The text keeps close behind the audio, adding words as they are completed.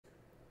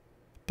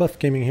BLUF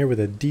Gaming here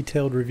with a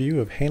detailed review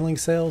of handling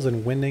sails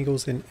and wind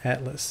angles in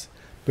Atlas.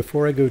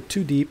 Before I go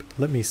too deep,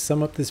 let me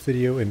sum up this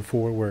video in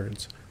 4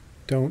 words.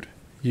 Don't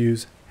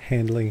use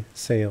handling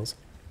sails.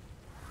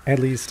 At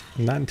least,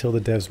 not until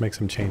the devs make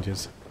some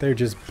changes. They're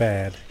just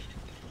bad.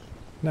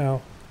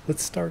 Now,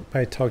 let's start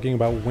by talking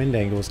about wind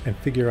angles and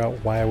figure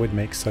out why I would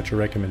make such a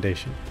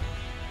recommendation.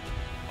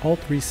 All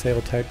 3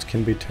 sail types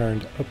can be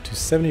turned up to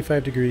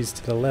 75 degrees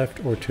to the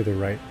left or to the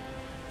right.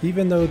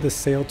 Even though the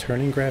sail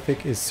turning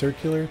graphic is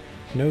circular,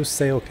 no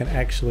sail can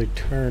actually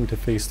turn to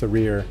face the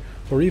rear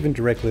or even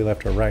directly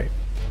left or right.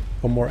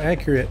 A more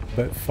accurate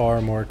but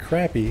far more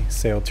crappy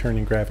sail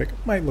turning graphic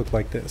might look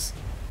like this.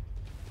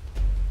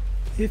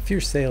 If your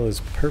sail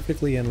is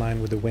perfectly in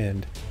line with the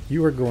wind,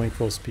 you are going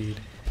full speed.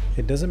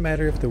 It doesn't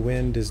matter if the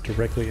wind is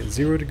directly at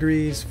 0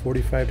 degrees,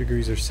 45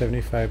 degrees, or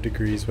 75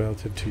 degrees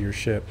relative to your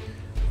ship.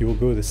 You will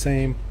go the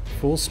same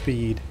full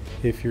speed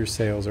if your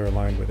sails are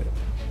aligned with it.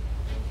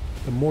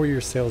 The more your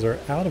sails are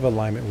out of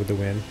alignment with the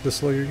wind, the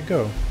slower you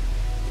go.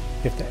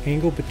 If the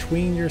angle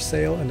between your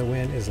sail and the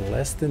wind is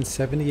less than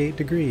 78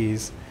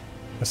 degrees,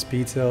 a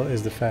speed sail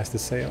is the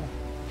fastest sail.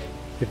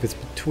 If it's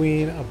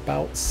between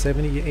about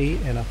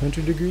 78 and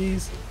 100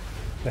 degrees,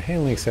 the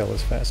handling sail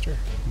is faster.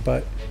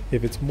 But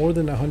if it's more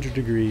than 100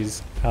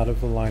 degrees out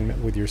of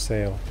alignment with your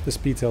sail, the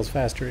speed sail is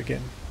faster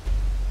again.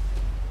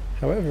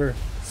 However,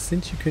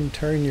 since you can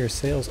turn your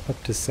sails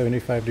up to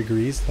 75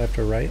 degrees left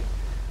or right,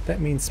 that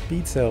means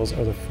speed sails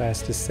are the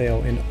fastest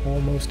sail in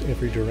almost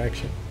every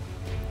direction.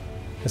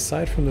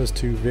 Aside from those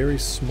 2 very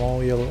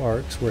small yellow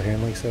arcs where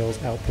handling sails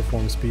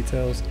outperform speed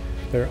sails,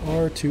 there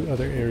are 2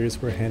 other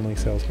areas where handling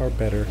sails are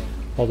better,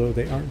 although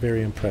they aren't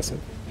very impressive.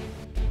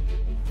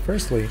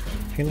 Firstly,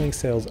 handling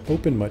sails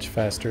open much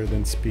faster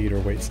than speed or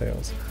weight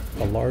sails.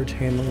 A large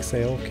handling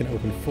sail can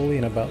open fully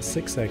in about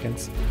 6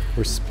 seconds,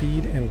 where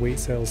speed and weight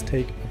sails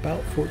take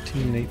about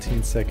 14 and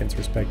 18 seconds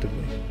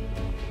respectively.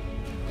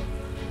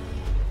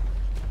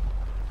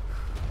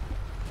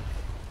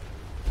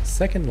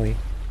 Secondly,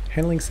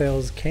 handling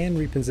sails can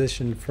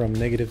reposition from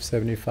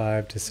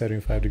 -75 to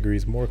 75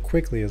 degrees more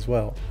quickly as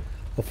well.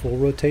 A full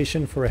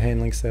rotation for a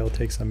handling sail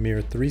takes a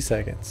mere 3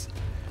 seconds.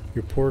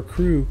 Your poor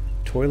crew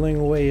toiling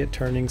away at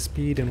turning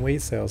speed and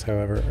weight sails,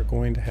 however, are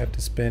going to have to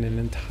spend an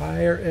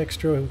entire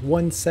extra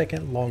 1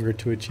 second longer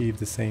to achieve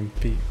the same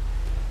feat.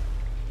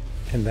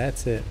 And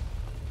that's it.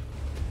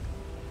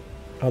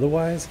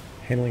 Otherwise,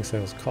 handling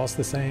sails cost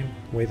the same,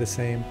 weigh the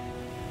same,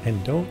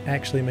 and don't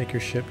actually make your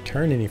ship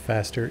turn any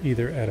faster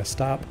either at a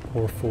stop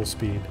or full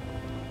speed.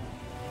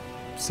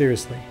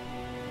 Seriously,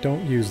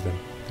 don't use them.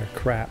 They're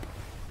crap.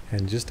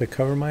 And just to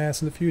cover my ass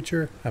in the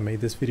future, I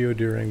made this video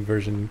during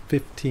version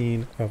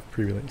 15 of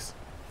pre-release.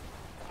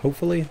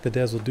 Hopefully, the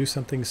devs will do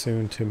something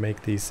soon to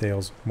make these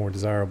sails more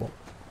desirable.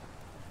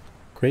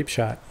 Grape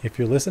shot, if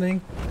you're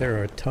listening, there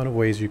are a ton of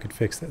ways you could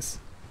fix this.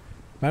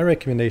 My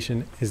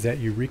recommendation is that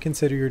you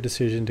reconsider your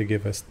decision to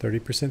give us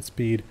 30%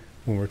 speed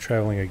when we're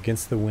traveling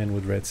against the wind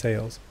with red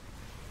sails.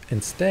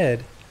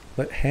 Instead,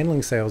 let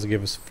handling sails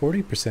give us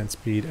 40%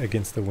 speed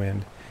against the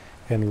wind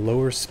and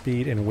lower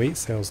speed and weight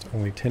sails to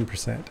only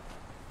 10%.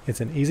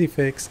 It's an easy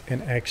fix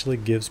and actually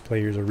gives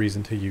players a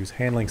reason to use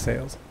handling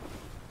sails.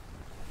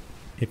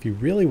 If you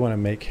really want to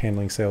make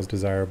handling sails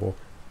desirable,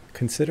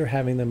 consider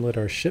having them let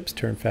our ships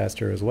turn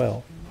faster as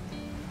well.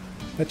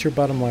 That's your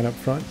bottom line up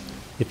front.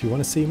 If you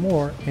want to see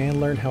more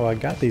and learn how I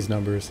got these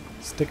numbers,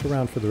 stick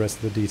around for the rest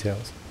of the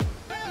details.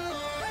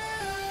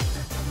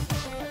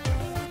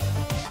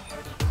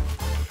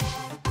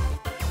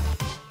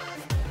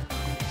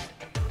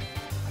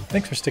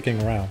 Thanks for sticking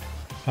around.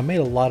 I made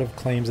a lot of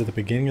claims at the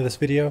beginning of this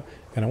video,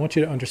 and I want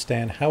you to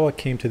understand how I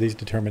came to these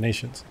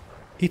determinations.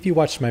 If you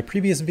watched my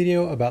previous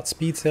video about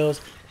speed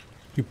sails,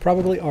 you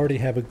probably already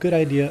have a good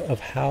idea of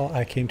how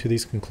I came to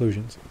these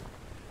conclusions.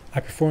 I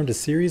performed a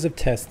series of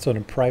tests on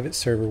a private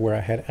server where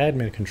I had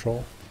admin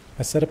control.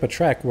 I set up a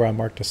track where I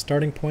marked a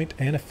starting point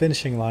and a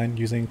finishing line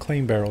using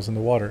claim barrels in the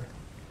water.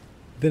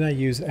 Then I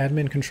used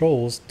admin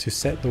controls to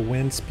set the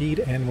wind speed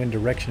and wind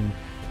direction,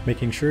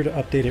 making sure to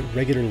update it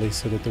regularly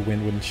so that the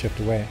wind wouldn't shift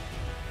away.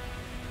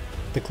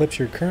 The clips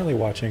you're currently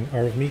watching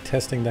are of me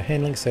testing the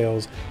handling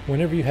sails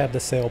whenever you have the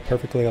sail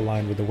perfectly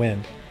aligned with the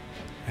wind.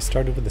 I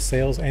started with the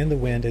sails and the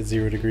wind at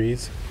 0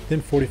 degrees,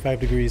 then 45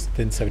 degrees,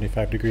 then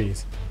 75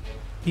 degrees.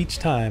 Each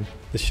time,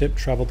 the ship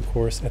traveled the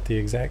course at the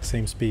exact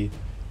same speed.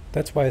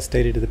 That's why I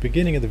stated at the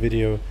beginning of the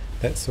video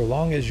that so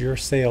long as your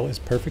sail is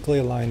perfectly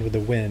aligned with the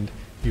wind,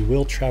 you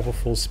will travel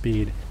full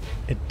speed.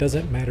 It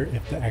doesn't matter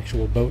if the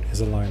actual boat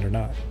is aligned or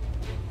not.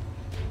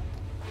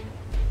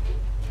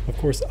 Of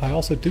course, I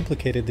also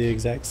duplicated the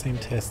exact same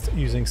tests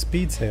using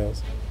speed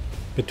sails.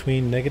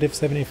 Between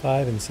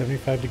 -75 and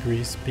 75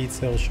 degrees, speed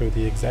sails show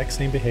the exact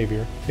same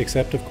behavior,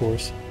 except of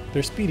course,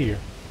 they're speedier.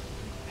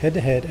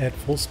 Head-to-head at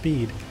full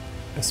speed,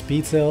 a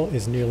speed sail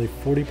is nearly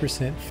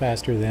 40%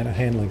 faster than a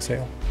handling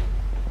sail.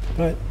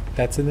 But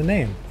that's in the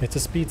name, it's a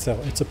speed sail,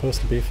 it's supposed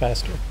to be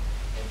faster.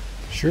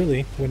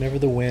 Surely, whenever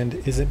the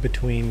wind isn't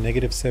between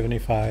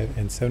 -75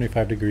 and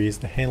 75 degrees,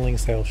 the handling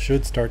sail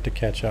should start to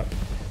catch up.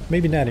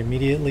 Maybe not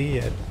immediately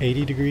at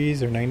 80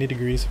 degrees or 90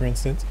 degrees for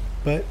instance,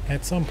 but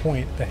at some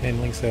point the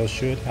handling sail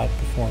should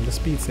outperform the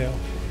speed sail,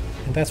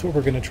 and that's what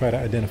we're going to try to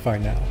identify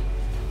now.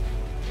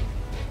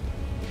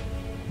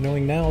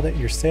 Knowing now that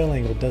your sail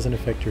angle doesn't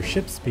affect your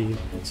ship's speed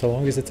so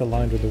long as it's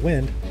aligned with the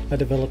wind, I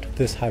developed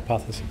this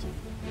hypothesis.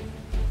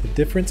 The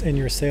difference in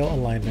your sail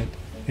alignment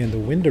and the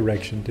wind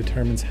direction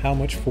determines how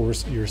much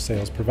force your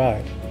sails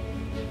provide.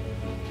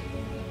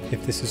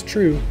 If this is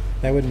true,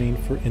 that would mean,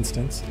 for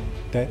instance,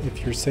 that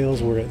if your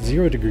sails were at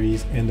 0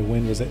 degrees and the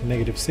wind was at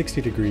 -60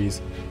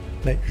 degrees,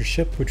 that your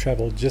ship would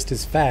travel just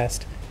as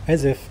fast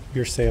as if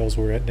your sails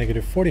were at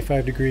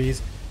 -45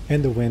 degrees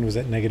and the wind was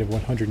at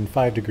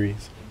 -105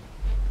 degrees.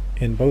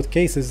 In both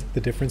cases,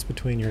 the difference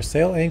between your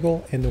sail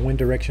angle and the wind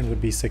direction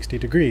would be 60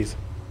 degrees.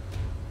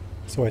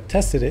 So I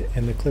tested it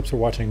in the clips we're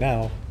watching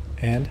now,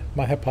 and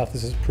my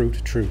hypothesis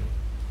proved true.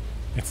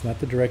 It's not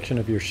the direction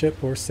of your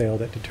ship or sail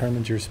that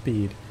determines your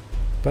speed,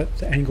 but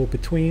the angle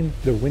between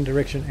the wind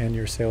direction and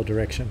your sail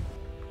direction.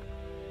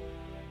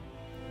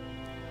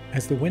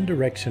 As the wind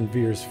direction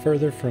veers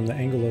further from the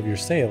angle of your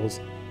sails,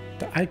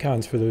 the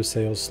icons for those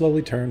sails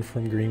slowly turn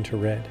from green to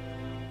red.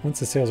 Once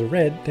the sails are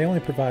red, they only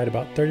provide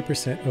about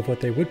 30% of what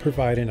they would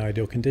provide in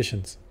ideal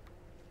conditions.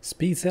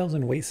 Speed sails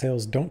and weight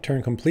sails don't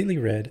turn completely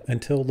red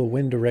until the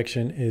wind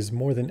direction is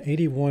more than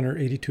 81 or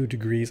 82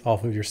 degrees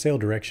off of your sail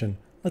direction.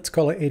 Let's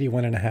call it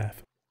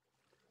 81.5.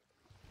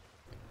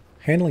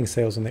 Handling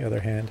sails, on the other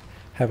hand,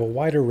 have a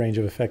wider range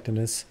of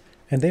effectiveness,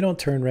 and they don't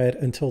turn red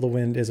until the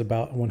wind is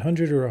about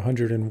 100 or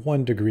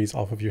 101 degrees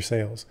off of your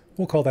sails.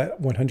 We'll call that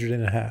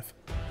 100.5.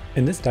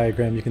 In this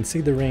diagram, you can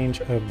see the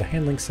range of the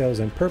handling sails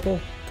in purple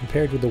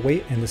compared with the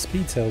weight and the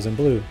speed sails in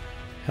blue.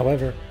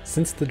 However,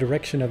 since the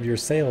direction of your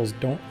sails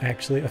don't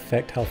actually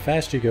affect how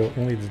fast you go,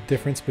 only the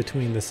difference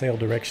between the sail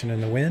direction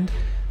and the wind,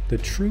 the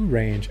true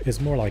range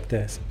is more like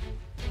this.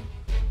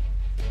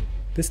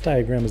 This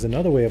diagram is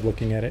another way of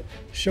looking at it,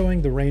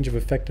 showing the range of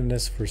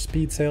effectiveness for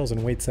speed sails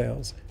and weight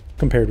sails,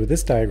 compared with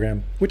this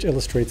diagram, which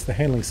illustrates the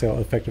handling sail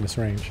effectiveness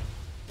range.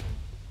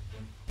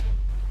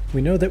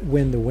 We know that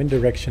when the wind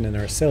direction and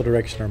our sail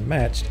direction are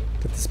matched,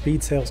 that the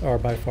speed sails are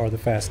by far the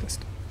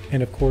fastest.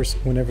 And of course,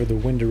 whenever the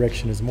wind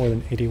direction is more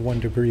than 81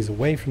 degrees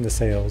away from the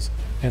sails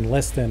and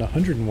less than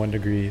 101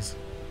 degrees,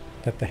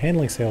 that the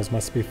handling sails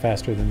must be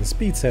faster than the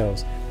speed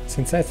sails,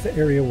 since that's the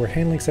area where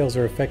handling sails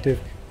are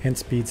effective and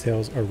speed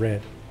sails are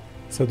red.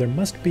 So there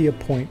must be a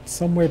point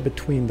somewhere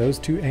between those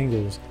two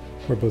angles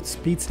where both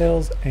speed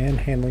sails and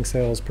handling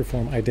sails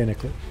perform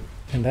identically,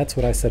 and that's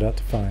what I set out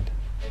to find.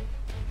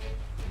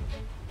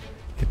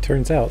 It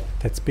turns out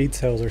that speed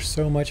sails are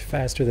so much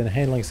faster than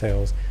handling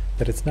sails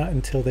that it's not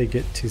until they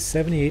get to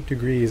 78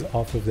 degrees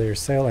off of their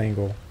sail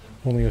angle,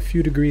 only a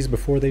few degrees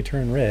before they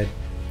turn red,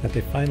 that they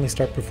finally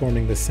start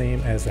performing the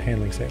same as the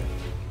handling sail.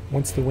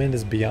 Once the wind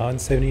is beyond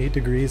 78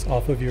 degrees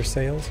off of your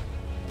sails,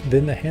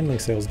 then the handling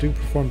sails do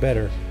perform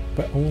better,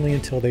 but only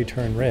until they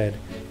turn red,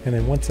 and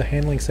then once the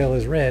handling sail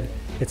is red,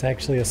 it's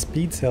actually a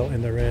speed sail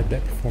in the red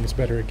that performs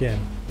better again.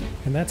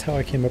 And that's how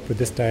I came up with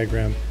this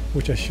diagram,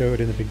 which I showed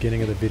in the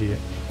beginning of the video.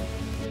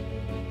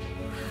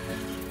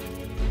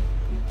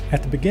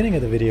 At the beginning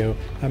of the video,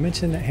 I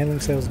mentioned that handling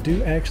sails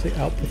do actually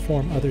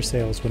outperform other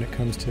sails when it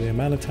comes to the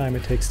amount of time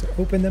it takes to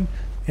open them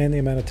and the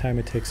amount of time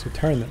it takes to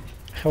turn them.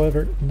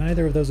 However,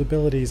 neither of those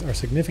abilities are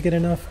significant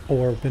enough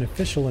or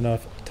beneficial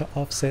enough to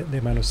offset the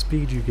amount of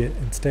speed you get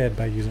instead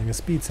by using a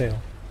speed sail.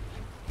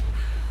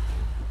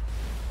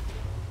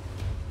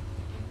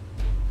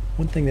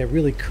 One thing that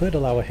really could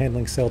allow a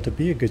handling sail to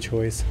be a good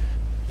choice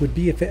would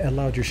be if it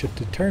allowed your ship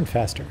to turn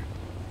faster.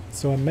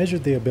 So I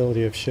measured the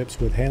ability of ships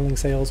with handling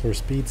sails or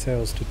speed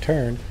sails to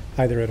turn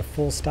either at a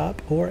full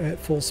stop or at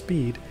full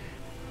speed.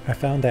 I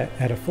found that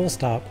at a full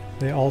stop,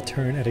 they all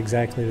turn at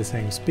exactly the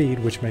same speed,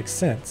 which makes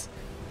sense.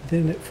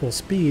 Then at full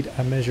speed,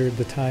 I measured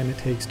the time it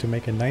takes to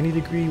make a 90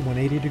 degree,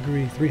 180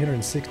 degree,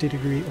 360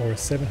 degree, or a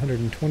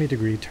 720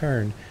 degree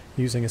turn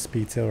using a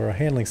speed sail or a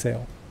handling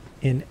sail.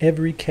 In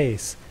every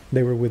case,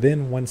 they were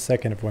within 1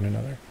 second of one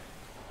another.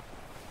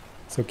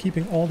 So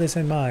keeping all this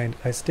in mind,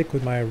 I stick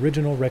with my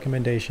original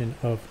recommendation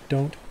of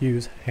don't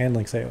use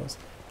handling sails,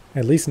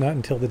 at least not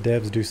until the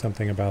devs do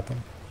something about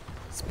them.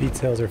 Speed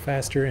sails are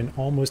faster in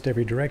almost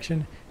every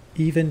direction,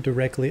 even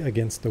directly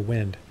against the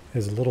wind,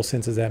 as little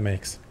sense as that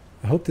makes.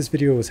 I hope this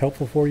video was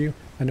helpful for you.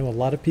 I know a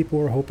lot of people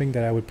were hoping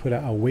that I would put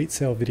out a weight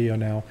sail video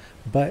now,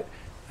 but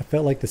I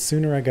felt like the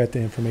sooner I got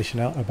the information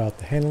out about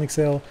the handling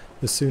sail,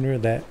 the sooner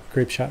that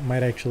Grapeshot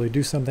might actually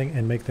do something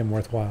and make them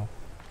worthwhile.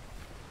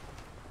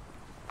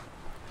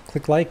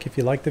 Click like if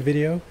you liked the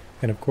video,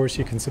 and of course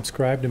you can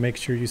subscribe to make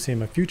sure you see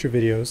my future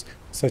videos,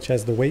 such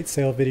as the weight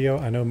sail video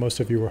I know most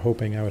of you were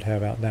hoping I would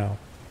have out now.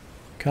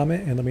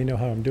 Comment and let me know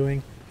how I'm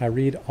doing. I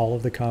read all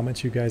of the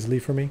comments you guys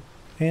leave for me,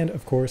 and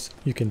of course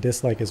you can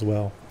dislike as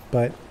well.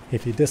 But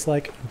if you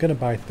dislike, I'm going to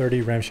buy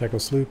 30 ramshackle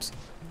sloops,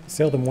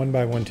 sail them one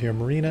by one to your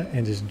marina,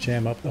 and just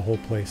jam up the whole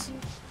place.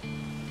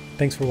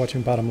 Thanks for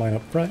watching Bottom Line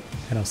Up Front,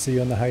 and I'll see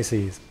you on the high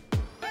seas.